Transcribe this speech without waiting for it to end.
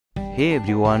Hey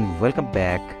everyone, welcome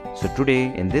back. So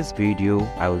today in this video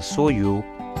I will show you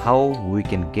how we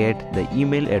can get the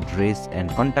email address and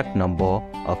contact number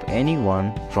of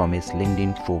anyone from his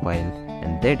LinkedIn profile,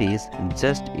 and that is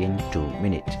just in 2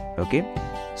 minutes. Okay,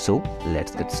 so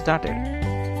let's get started.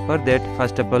 For that,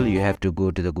 first of all, you have to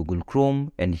go to the Google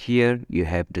Chrome, and here you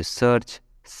have to search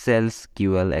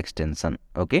SalesQL extension.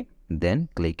 Okay, then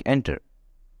click enter.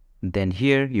 Then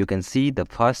here you can see the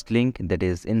first link, that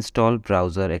is install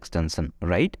browser extension,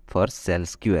 right, for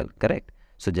SalesQL, correct?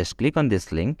 So just click on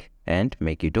this link and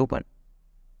make it open.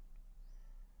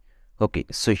 Okay,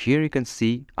 so here you can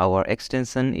see our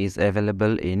extension is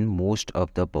available in most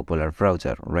of the popular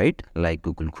browser, right, like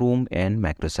Google Chrome and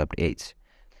Microsoft Edge.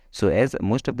 So as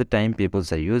most of the time people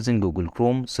are using Google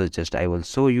Chrome, so just I will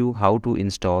show you how to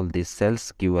install this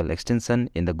SalesQL extension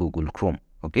in the Google Chrome.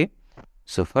 Okay,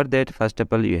 so for that, first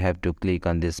of all, you have to click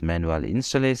on this manual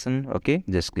installation. Okay,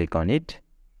 just click on it,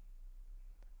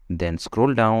 then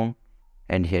scroll down,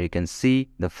 and here you can see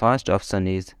the first option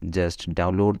is just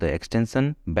download the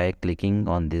extension by clicking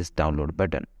on this download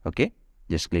button. Okay,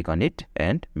 just click on it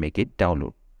and make it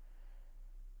download.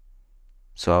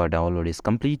 So our download is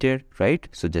completed, right?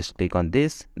 So just click on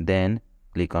this, then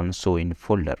click on show in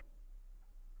folder,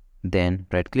 then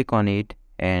right click on it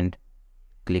and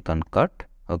click on cut.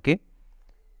 Okay,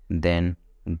 then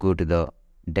go to the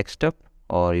desktop,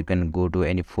 or you can go to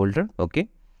any folder. Okay,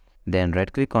 then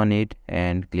right click on it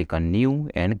and click on new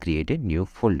and create a new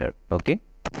folder. Okay,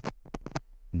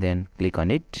 then click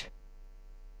on it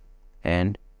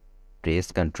and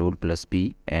press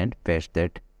Ctrl+P and paste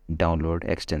that download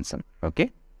extension. Okay,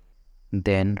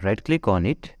 then right click on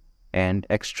it and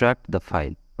extract the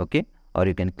file. Okay, or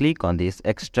you can click on this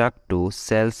extract to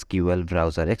SalesQL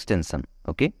browser extension.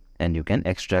 Okay, and you can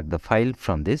extract the file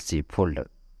from this zip folder.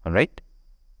 All right,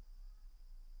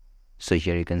 so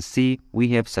here you can see we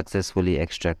have successfully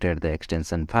extracted the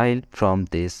extension file from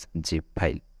this zip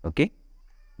file. Okay,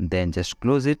 then just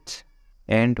close it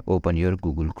and open your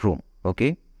Google Chrome.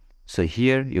 Okay, so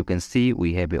here you can see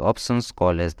we have options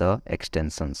called as the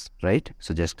extensions, right?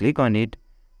 So just click on it,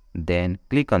 then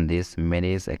click on this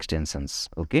manage extensions.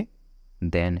 Okay,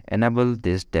 then enable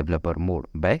this developer mode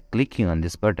by clicking on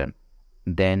this button,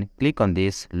 then click on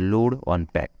this load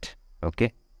unpacked.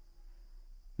 Okay,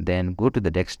 then go to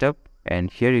the desktop, and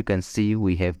here you can see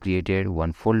we have created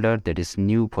one folder, that is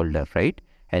new folder, right?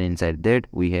 And inside that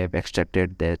we have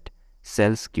extracted that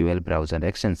SalesQL browser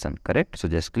extension, correct? So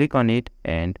just click on it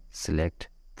and select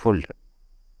folder.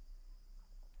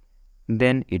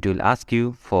 Then it will ask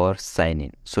you for sign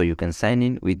in. So you can sign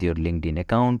in with your LinkedIn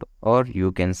account, or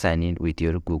you can sign in with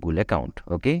your Google account.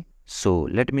 Okay, so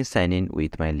let me sign in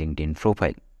with my LinkedIn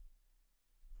profile.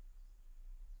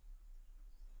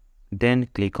 Then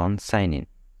click on sign in,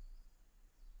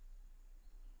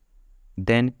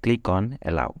 then click on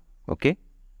allow. Okay,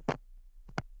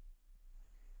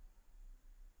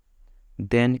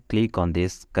 then click on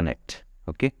this connect.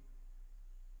 Okay,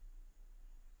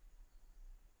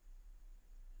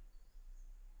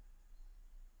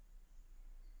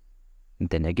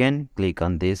 then again click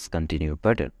on this continue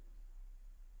button.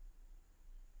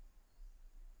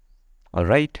 All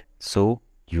right, so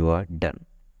you are done.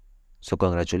 So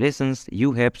congratulations,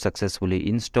 you have successfully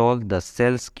installed the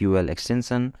SalesQL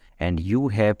extension, and you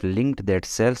have linked that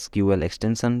SalesQL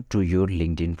extension to your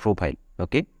LinkedIn profile.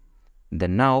 Okay,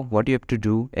 then now what you have to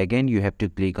do, again you have to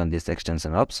click on this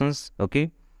extension options.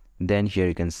 Okay, then here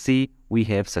you can see we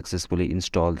have successfully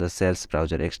installed the sales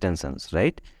browser extensions,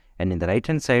 right? And in the right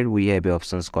hand side we have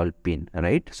options called pin,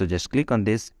 right? So just click on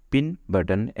this pin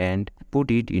button and put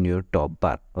it in your top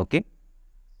bar. Okay,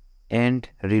 and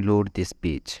reload this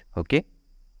page. Okay,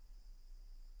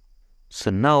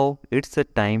 so now it's the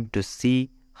time to see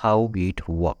how it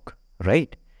works,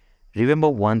 right? Remember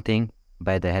one thing,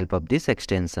 by the help of this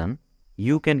extension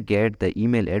you can get the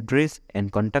email address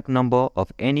and contact number of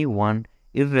anyone,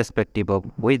 irrespective of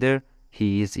whether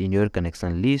he is in your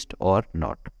connection list or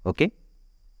not. Okay,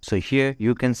 so here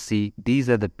you can see these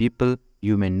are the people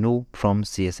you may know from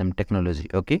CSM technology.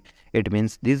 Okay, it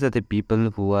means these are the people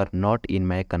who are not in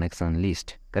my connection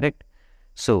list, correct?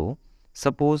 So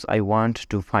suppose I want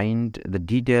to find the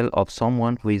detail of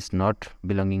someone who is not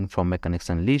belonging from my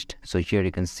connection list. So here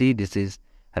you can see this is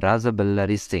Raja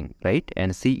Bellari Singh, right?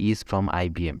 And she is from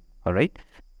IBM. All right,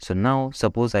 so now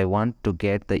suppose I want to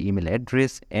get the email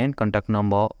address and contact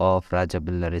number of Raja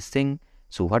Bellari Singh.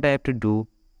 So what I have to do,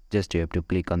 just you have to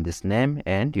click on this name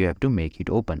and you have to make it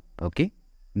open. Okay,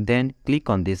 then click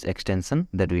on this extension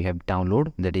that we have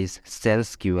downloaded, that is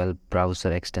SalesQL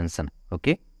browser extension.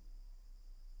 Okay,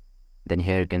 then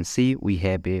here you can see we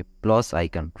have a plus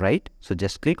icon, right? So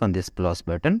just click on this plus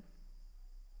button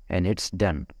and it's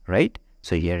done, right?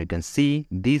 So here you can see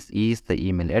this is the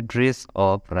email address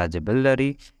of Raja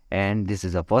Bellary, and this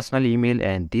is a personal email,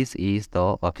 and this is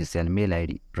the official mail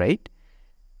ID, right?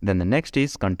 Then the next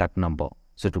is contact number.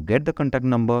 So to get the contact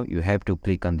number, you have to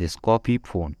click on this copy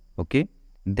phone, okay?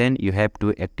 Then you have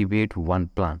to activate one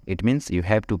plan. It means you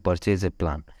have to purchase a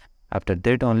plan. After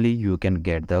that only you can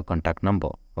get the contact number,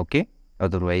 okay?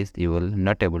 Otherwise you will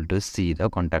not able to see the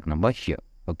contact number here,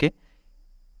 okay?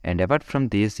 And apart from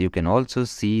this, you can also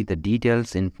see the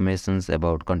details, informations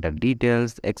about contact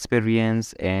details,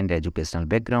 experience and educational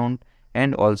background,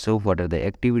 and also what are the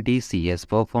activities he has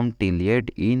performed till yet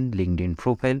in LinkedIn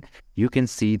profile. You can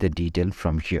see the detail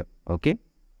from here, okay?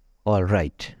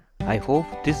 Alright, I hope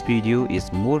this video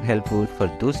is more helpful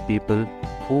for those people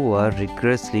who are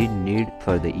rigorously need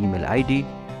for the email ID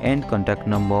and contact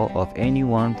number of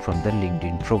anyone from the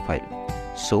LinkedIn profile.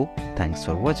 So, thanks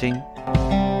for watching.